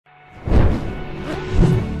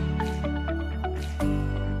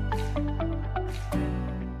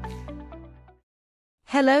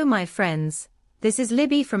Hello my friends, this is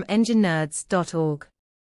Libby from Enginerds.org.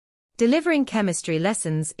 Delivering chemistry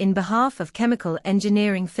lessons in behalf of Chemical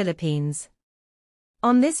Engineering Philippines.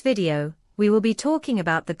 On this video, we will be talking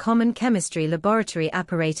about the common chemistry laboratory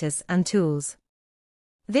apparatus and tools.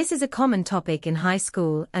 This is a common topic in high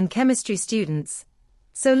school and chemistry students,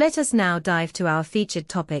 so let us now dive to our featured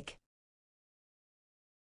topic.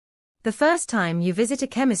 The first time you visit a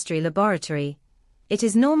chemistry laboratory, it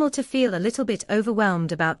is normal to feel a little bit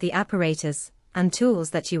overwhelmed about the apparatus and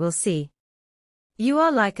tools that you will see. You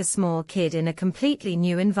are like a small kid in a completely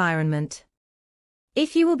new environment.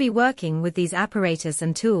 If you will be working with these apparatus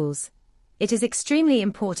and tools, it is extremely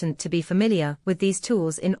important to be familiar with these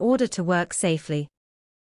tools in order to work safely.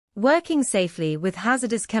 Working safely with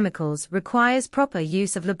hazardous chemicals requires proper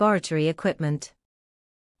use of laboratory equipment.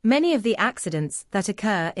 Many of the accidents that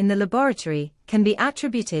occur in the laboratory can be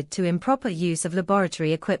attributed to improper use of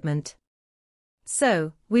laboratory equipment.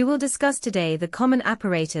 So, we will discuss today the common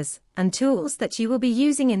apparatus and tools that you will be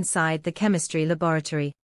using inside the chemistry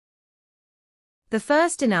laboratory. The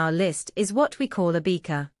first in our list is what we call a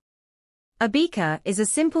beaker. A beaker is a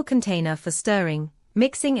simple container for stirring,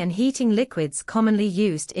 mixing and heating liquids commonly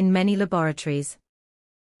used in many laboratories.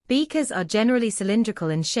 Beakers are generally cylindrical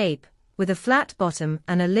in shape, with a flat bottom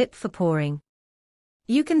and a lip for pouring.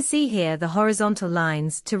 You can see here the horizontal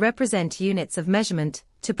lines to represent units of measurement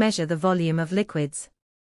to measure the volume of liquids.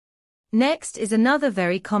 Next is another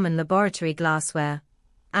very common laboratory glassware,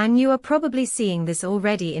 and you are probably seeing this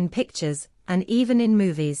already in pictures and even in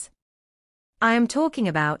movies. I am talking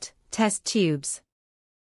about test tubes.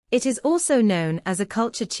 It is also known as a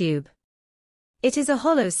culture tube. It is a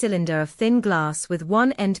hollow cylinder of thin glass with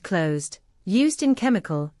one end closed, used in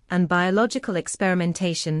chemical and biological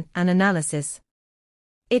experimentation and analysis.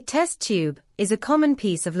 A test tube is a common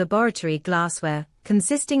piece of laboratory glassware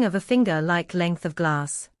consisting of a finger-like length of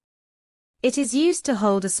glass. It is used to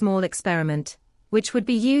hold a small experiment, which would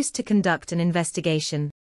be used to conduct an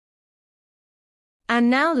investigation. And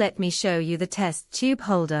now let me show you the test tube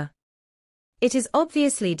holder. It is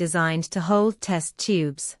obviously designed to hold test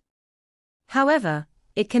tubes. However,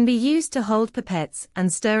 it can be used to hold pipettes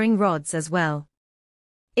and stirring rods as well.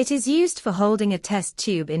 It is used for holding a test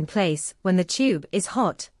tube in place when the tube is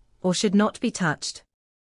hot or should not be touched.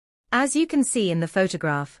 As you can see in the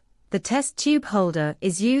photograph, the test tube holder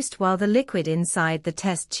is used while the liquid inside the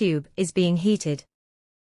test tube is being heated.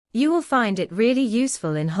 You will find it really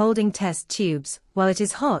useful in holding test tubes while it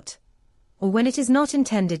is hot, or when it is not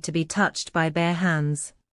intended to be touched by bare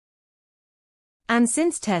hands. And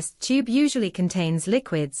since test tube usually contains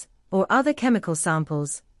liquids or other chemical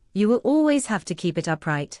samples, you will always have to keep it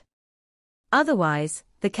upright. Otherwise,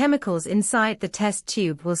 the chemicals inside the test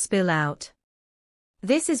tube will spill out.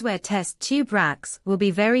 This is where test tube racks will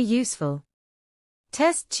be very useful.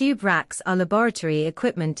 Test tube racks are laboratory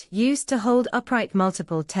equipment used to hold upright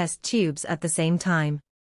multiple test tubes at the same time.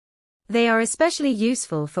 They are especially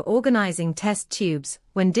useful for organizing test tubes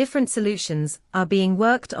when different solutions are being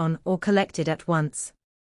worked on or collected at once.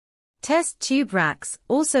 Test tube racks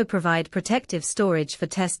also provide protective storage for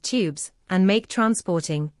test tubes and make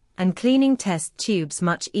transporting and cleaning test tubes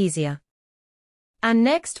much easier. And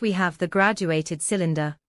next we have the graduated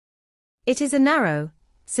cylinder. It is a narrow,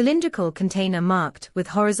 cylindrical container marked with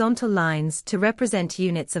horizontal lines to represent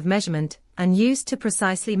units of measurement and used to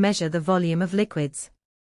precisely measure the volume of liquids.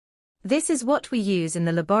 This is what we use in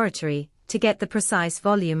the laboratory to get the precise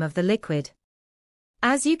volume of the liquid.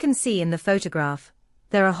 As you can see in the photograph,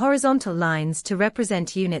 there are horizontal lines to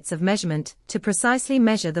represent units of measurement to precisely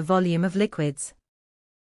measure the volume of liquids.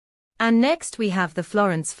 And next we have the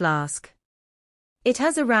Florence flask. It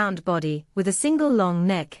has a round body with a single long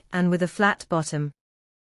neck and with a flat bottom.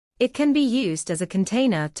 It can be used as a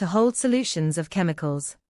container to hold solutions of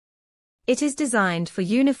chemicals. It is designed for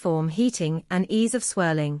uniform heating and ease of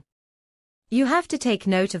swirling. You have to take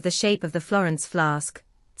note of the shape of the Florence flask,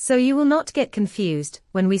 so you will not get confused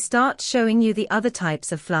when we start showing you the other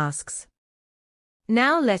types of flasks.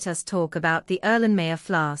 Now let us talk about the Erlenmeyer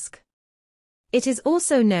Flask. It is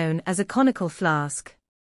also known as a conical flask.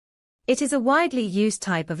 It is a widely used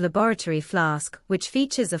type of laboratory flask which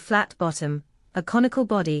features a flat bottom, a conical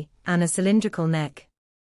body, and a cylindrical neck.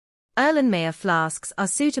 Erlenmeyer flasks are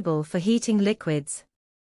suitable for heating liquids.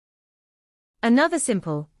 Another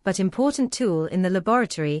simple but important tool in the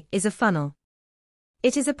laboratory is a funnel.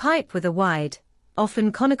 It is a pipe with a wide,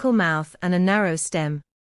 often conical mouth and a narrow stem.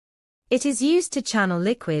 It is used to channel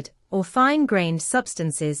liquid or fine-grained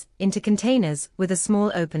substances into containers with a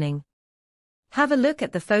small opening. Have a look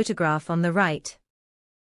at the photograph on the right.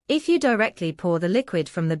 If you directly pour the liquid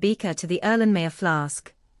from the beaker to the Erlenmeyer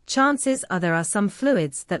flask, chances are there are some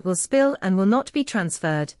fluids that will spill and will not be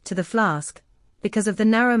transferred to the flask because of the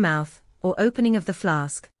narrow mouth or opening of the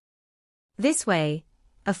flask. This way,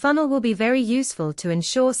 a funnel will be very useful to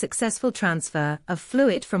ensure successful transfer of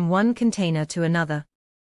fluid from one container to another.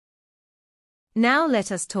 Now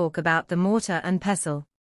let us talk about the mortar and pestle.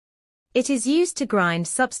 It is used to grind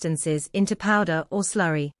substances into powder or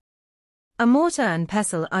slurry. A mortar and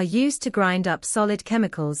pestle are used to grind up solid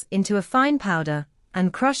chemicals into a fine powder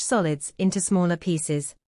and crush solids into smaller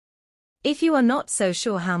pieces. If you are not so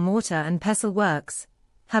sure how mortar and pestle works,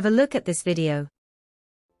 have a look at this video.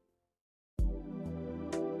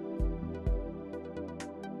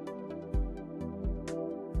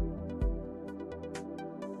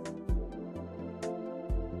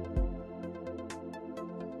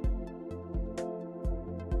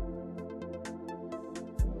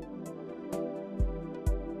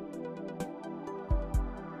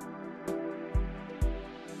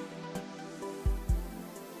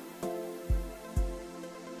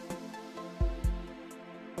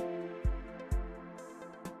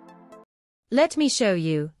 Let me show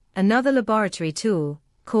you another laboratory tool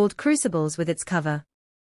called Crucibles with its cover.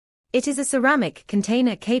 It is a ceramic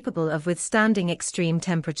container capable of withstanding extreme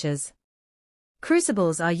temperatures.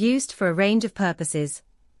 Crucibles are used for a range of purposes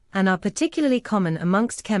and are particularly common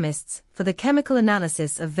amongst chemists for the chemical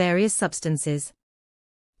analysis of various substances.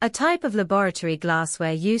 A type of laboratory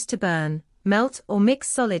glassware used to burn, melt or mix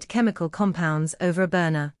solid chemical compounds over a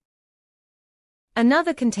burner.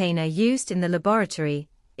 Another container used in the laboratory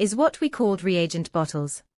is what we called reagent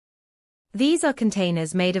bottles. These are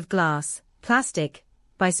containers made of glass, plastic,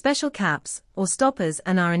 by special caps or stoppers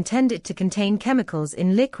and are intended to contain chemicals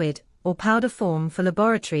in liquid or powder form for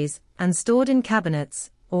laboratories and stored in cabinets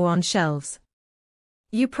or on shelves.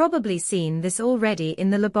 You've probably seen this already in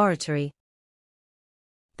the laboratory.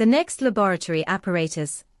 The next laboratory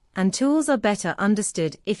apparatus and tools are better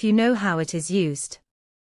understood if you know how it is used.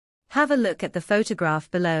 Have a look at the photograph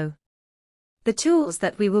below. The tools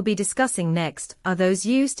that we will be discussing next are those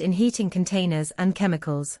used in heating containers and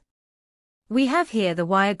chemicals. We have here the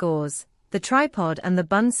wire gauze, the tripod and the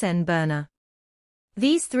Bunsen burner.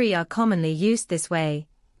 These three are commonly used this way,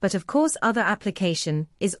 but of course other application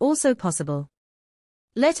is also possible.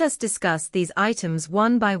 Let us discuss these items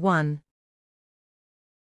one by one.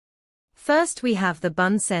 First we have the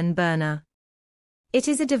Bunsen burner. It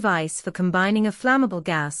is a device for combining a flammable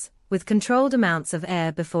gas with controlled amounts of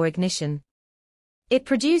air before ignition. It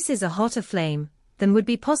produces a hotter flame than would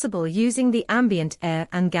be possible using the ambient air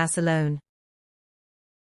and gas alone.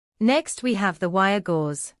 Next we have the wire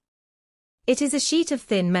gauze. It is a sheet of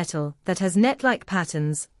thin metal that has net-like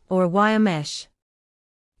patterns, or a wire mesh.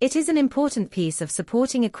 It is an important piece of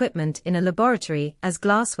supporting equipment in a laboratory as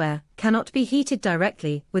glassware cannot be heated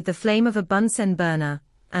directly with the flame of a Bunsen burner,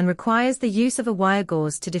 and requires the use of a wire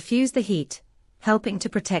gauze to diffuse the heat, helping to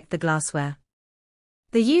protect the glassware.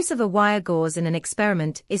 The use of a wire gauze in an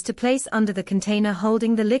experiment is to place under the container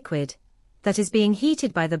holding the liquid that is being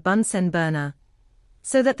heated by the Bunsen burner,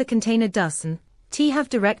 so that the container doesn't have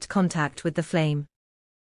direct contact with the flame.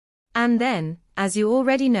 And then, as you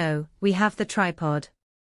already know, we have the tripod.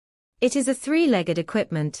 It is a three-legged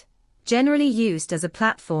equipment, generally used as a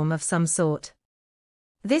platform of some sort.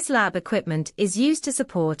 This lab equipment is used to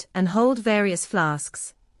support and hold various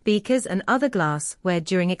flasks, beakers and other glassware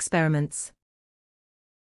during experiments.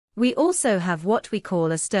 We also have what we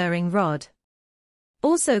call a stirring rod.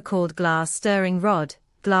 Also called glass stirring rod,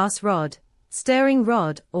 glass rod, stirring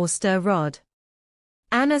rod or stir rod.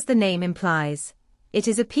 And as the name implies, it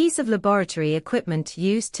is a piece of laboratory equipment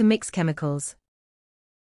used to mix chemicals.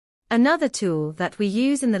 Another tool that we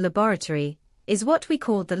use in the laboratory is what we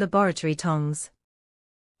call the laboratory tongs.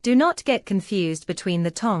 Do not get confused between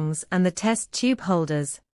the tongs and the test tube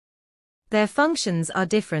holders. Their functions are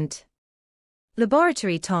different.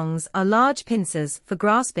 Laboratory tongs are large pincers for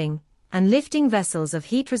grasping and lifting vessels of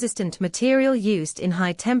heat-resistant material used in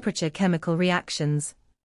high-temperature chemical reactions.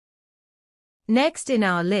 Next in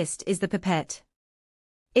our list is the pipette.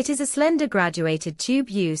 It is a slender graduated tube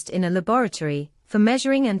used in a laboratory for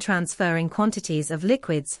measuring and transferring quantities of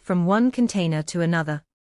liquids from one container to another.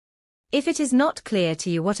 If it is not clear to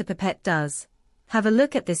you what a pipette does, have a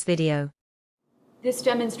look at this video. This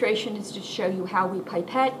demonstration is to show you how we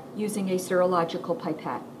pipette using a serological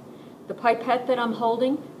pipette. The pipette that I'm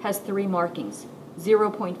holding has three markings: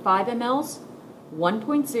 0.5 mLs,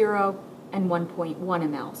 1.0, and 1.1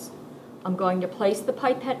 mLs. I'm going to place the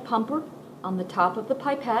pipette pumper on the top of the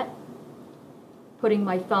pipette, putting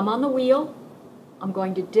my thumb on the wheel. I'm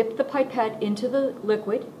going to dip the pipette into the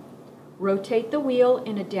liquid, rotate the wheel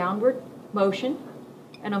in a downward motion,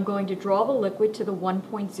 and I'm going to draw the liquid to the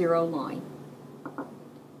 1.0 line.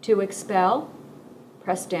 To expel,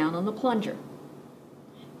 press down on the plunger.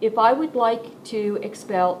 If I would like to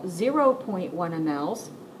expel 0.1 mLs,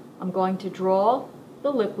 I'm going to draw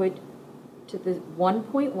the liquid to the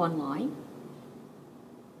 1.1 line,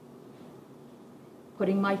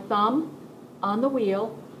 putting my thumb on the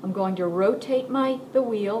wheel. I'm going to rotate the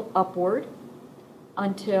wheel upward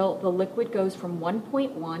until the liquid goes from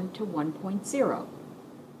 1.1 to 1.0.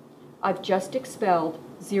 I've just expelled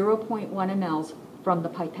 0.1 mLs from the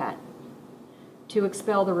pipette. To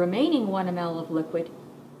expel the remaining 1 ml of liquid,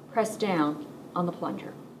 press down on the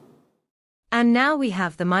plunger. And now we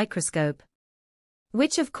have the microscope,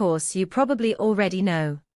 which of course you probably already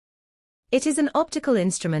know. It is an optical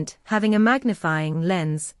instrument having a magnifying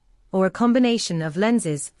lens, or a combination of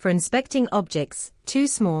lenses for inspecting objects too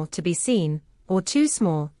small to be seen, or too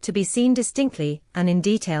small to be seen distinctly and in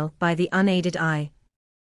detail by the unaided eye.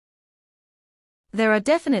 There are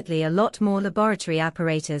definitely a lot more laboratory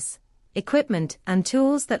apparatus, equipment and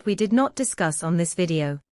tools that we did not discuss on this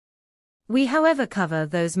video. We however cover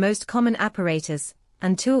those most common apparatus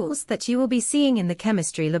and tools that you will be seeing in the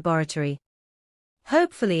chemistry laboratory.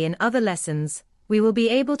 Hopefully in other lessons, we will be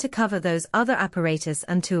able to cover those other apparatus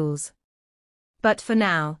and tools. But for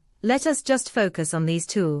now, let us just focus on these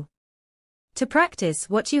tools. To practice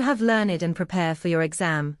what you have learned and prepare for your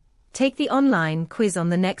exam, take the online quiz on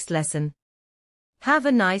the next lesson. Have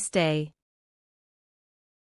a nice day.